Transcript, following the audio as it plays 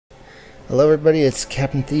Hello everybody, it's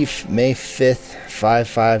Captain Thief, May 5th,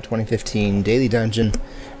 5/5/2015, Daily Dungeon,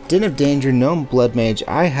 Den of Danger, Gnome Bloodmage.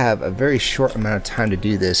 I have a very short amount of time to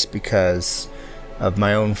do this because of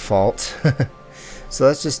my own fault. So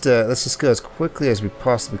let's just go as quickly as we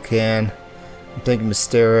possibly can. I'm thinking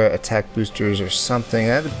Mystera, attack boosters or something.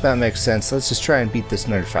 That about makes sense. Let's just try and beat this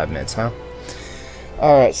in under 5 minutes, huh?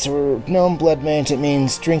 Alright, so we're Gnome Bloodmage. It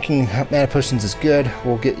means drinking mana potions is good.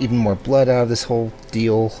 We'll get even more blood out of this whole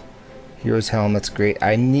deal. Hero's Helm, that's great.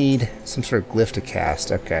 I need some sort of glyph to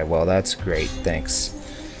cast. Okay, well that's great, thanks.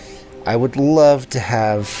 I would love to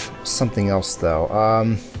have something else though.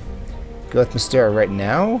 Go with Mystera right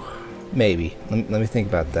now? Maybe. Let me think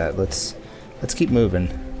about that. Let's keep moving.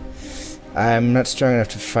 I'm not strong enough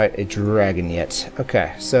to fight a dragon yet.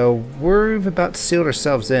 Okay, so we've about sealed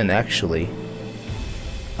ourselves in actually.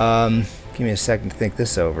 Give me a second to think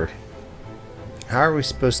this over. How are we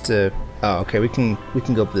supposed to... Oh, okay, we can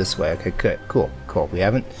go this way. Okay, good, cool. We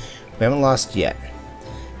haven't lost yet.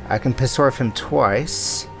 I can piss off him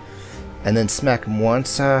twice, and then smack him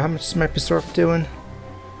once. How much is my piss off doing?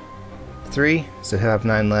 3, so he'll have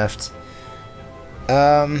 9 left.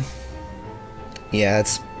 Yeah,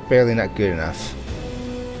 that's barely not good enough.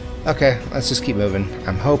 Okay, let's just keep moving.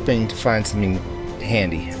 I'm hoping to find something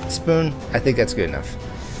handy. Spoon, I think that's good enough.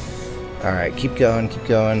 All right, keep going.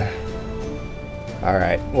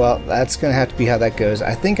 Alright, well, that's going to have to be how that goes.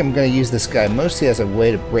 I think I'm going to use this guy mostly as a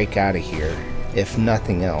way to break out of here, if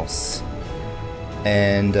nothing else.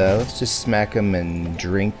 And let's just smack him and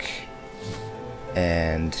drink.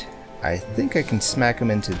 And I think I can smack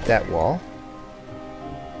him into that wall.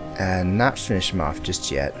 And not finish him off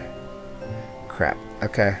just yet. Crap.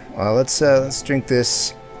 Okay, well, let's drink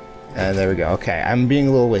this. And there we go. Okay, I'm being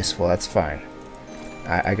a little wasteful. That's fine.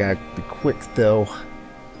 I gotta be quick, though.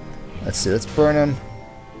 Let's see, let's burn him,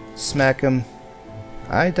 smack him.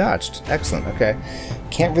 I dodged. Excellent, okay.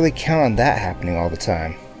 Can't really count on that happening all the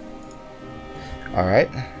time. Alright,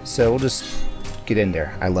 so we'll just get in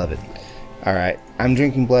there. I love it. Alright, I'm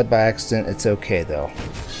drinking blood by accident. It's okay, though.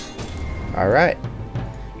 Alright,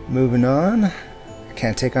 moving on. I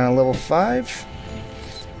can't take on a level 5?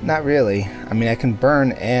 Not really. I mean, I can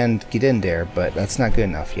burn and get in there, but that's not good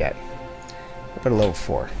enough yet. How about a level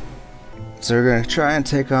 4? So we're going to try and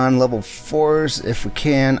take on level 4s if we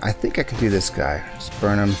can. I think I can do this guy. Just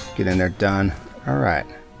burn him, get in there, done. Alright.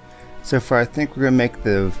 So far I think we're going to make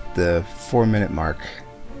the 4-minute mark.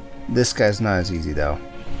 This guy's not as easy though.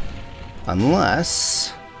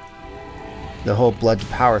 Unless the whole blood to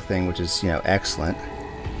power thing, which is, you know, excellent.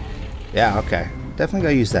 Yeah, okay. Definitely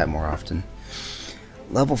gotta use that more often.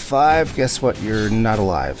 Level 5, guess what? You're not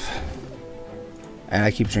alive. And I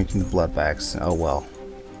keep drinking the blood by accident. Oh well.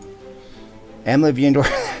 Amliviandor.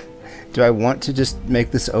 Do I want to just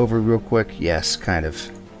make this over real quick? Yes, kind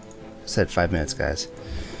of. I said 5 minutes, guys.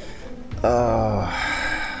 Oh,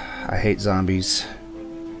 I hate zombies.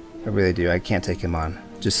 I really do. I can't take him on.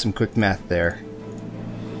 Just some quick math there.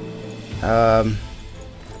 Yeah,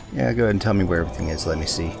 go ahead and tell me where everything is. Let me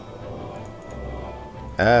see.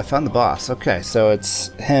 Found the boss. Okay, so it's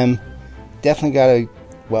him. Definitely gotta,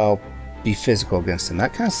 well, be physical against him.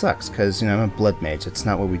 That kind of sucks, because, you know, I'm a blood mage. It's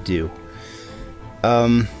not what we do.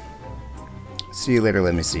 See you later,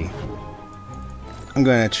 let me see. I'm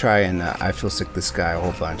gonna try and, I feel sick this guy a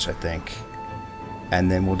whole bunch, I think. And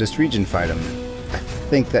then we'll just region fight him. I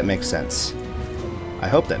think that makes sense. I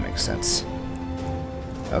hope that makes sense.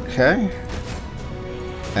 Okay.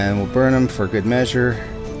 And we'll burn him for good measure.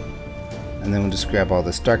 And then we'll just grab all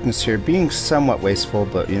this darkness here, being somewhat wasteful,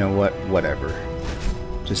 but you know what? Whatever.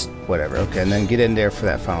 Just whatever. Okay, and then get in there for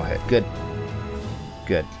that final hit. Good.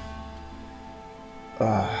 Good.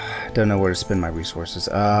 Don't know where to spend my resources.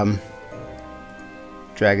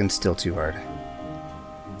 Dragon's still too hard.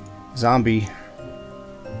 Zombie.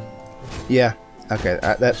 Yeah. Okay,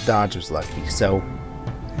 that dodge was lucky. So,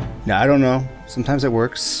 no, I don't know. Sometimes it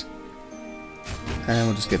works. And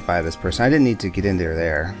we'll just get by this person. I didn't need to get in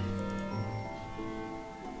there.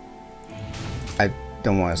 I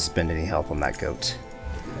don't want to spend any health on that goat.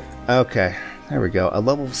 Okay, there we go. A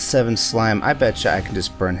level 7 slime. I bet you I can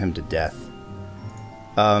just burn him to death.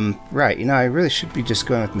 Right, you know, I really should be just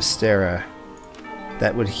going with Mystera.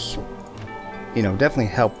 That would, you know,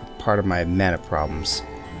 definitely help part of my mana problems.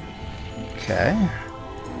 Okay.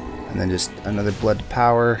 And then just another blood to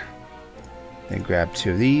power. Then grab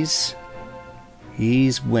 2 of these.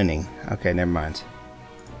 He's winning. Okay, never mind.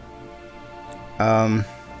 I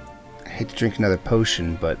hate to drink another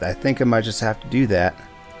potion, but I think I might just have to do that.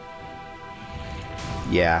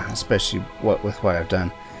 Yeah, especially with what I've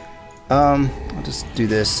done. I'll just do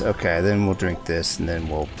this. Okay, then we'll drink this, and then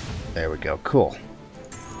we'll... There we go. Cool.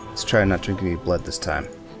 Let's try not drinking any blood this time.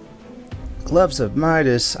 Gloves of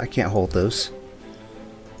Midas. I can't hold those.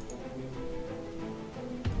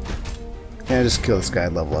 Yeah, just kill this guy,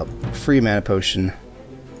 level up. Free mana potion.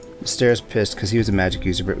 Stairs pissed because he was a magic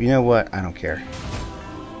user, but you know what? I don't care.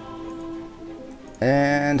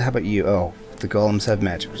 And how about you? Oh, the golems have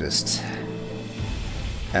magic resist.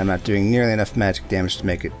 I'm not doing nearly enough magic damage to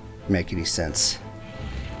make any sense.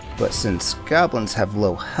 But since goblins have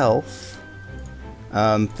low health,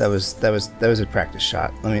 that was a practice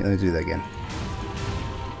shot. Let me do that again.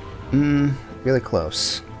 Really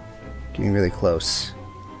close. Getting really close.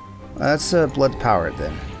 Let's blood power it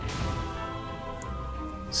then.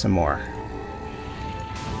 Some more.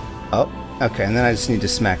 Oh, okay, and then I just need to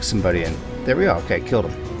smack somebody in. There we go. Okay, killed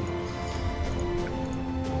him.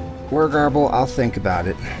 Wargarble, I'll think about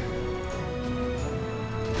it.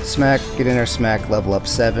 Smack, get in there, smack, level up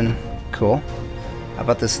 7. Cool. How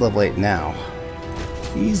about this level 8 now?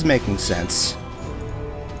 He's making sense.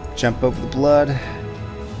 Jump over the blood.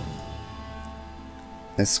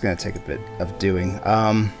 This is going to take a bit of doing.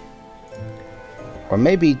 Or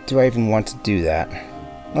maybe, do I even want to do that?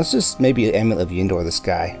 Let's just maybe Amulet of Yendor this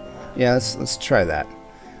guy. Yeah, let's try that.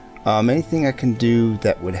 Anything I can do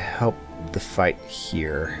that would help the fight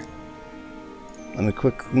here? Let me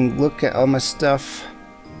quickly look at all my stuff.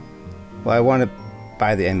 Well, I want to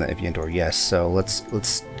buy the Amulet of Yendor, yes, so let's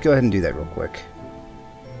go ahead and do that real quick.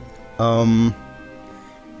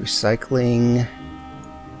 Recycling.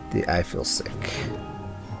 I feel sick.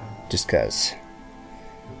 Just cause.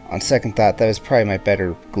 On second thought, that was probably my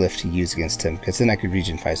better glyph to use against him, because then I could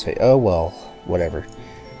regen fight. Oh well, whatever.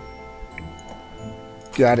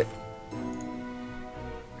 Got it.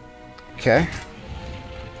 Okay.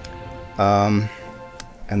 And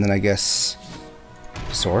then I guess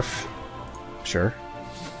Sorf. Sure.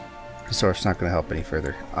 Sorf's not going to help any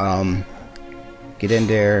further. Get in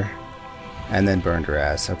there, and then burn her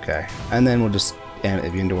ass. Okay. And then we'll just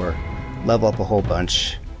Yendor, level up a whole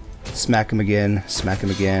bunch. Smack him again, smack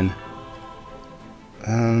him again.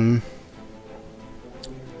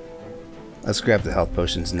 Let's grab the health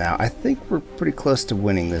potions now. I think we're pretty close to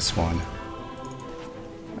winning this one.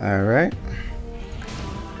 Alright.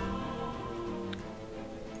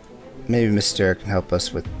 Maybe Miss D.E.R.P can help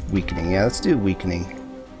us with weakening. Yeah, let's do weakening.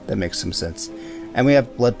 That makes some sense. And we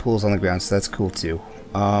have blood pools on the ground, so that's cool too.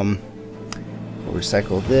 We'll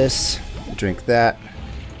recycle this, drink that,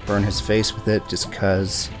 burn his face with it just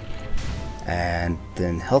cuz. And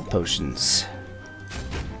then health potions.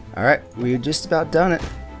 Alright, we're just about done it.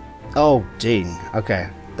 Oh, dang. Okay,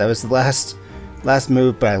 that was the last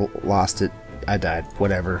move, but I lost it. I died.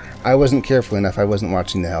 Whatever. I wasn't careful enough. I wasn't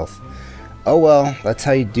watching the health. Oh well, that's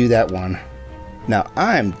how you do that one. Now,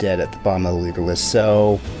 I'm dead at the bottom of the leader list,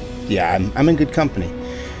 so yeah, I'm in good company.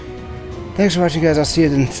 Thanks for watching, guys. I'll see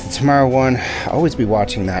you in tomorrow one. Always be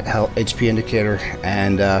watching that HP indicator,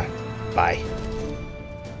 and bye.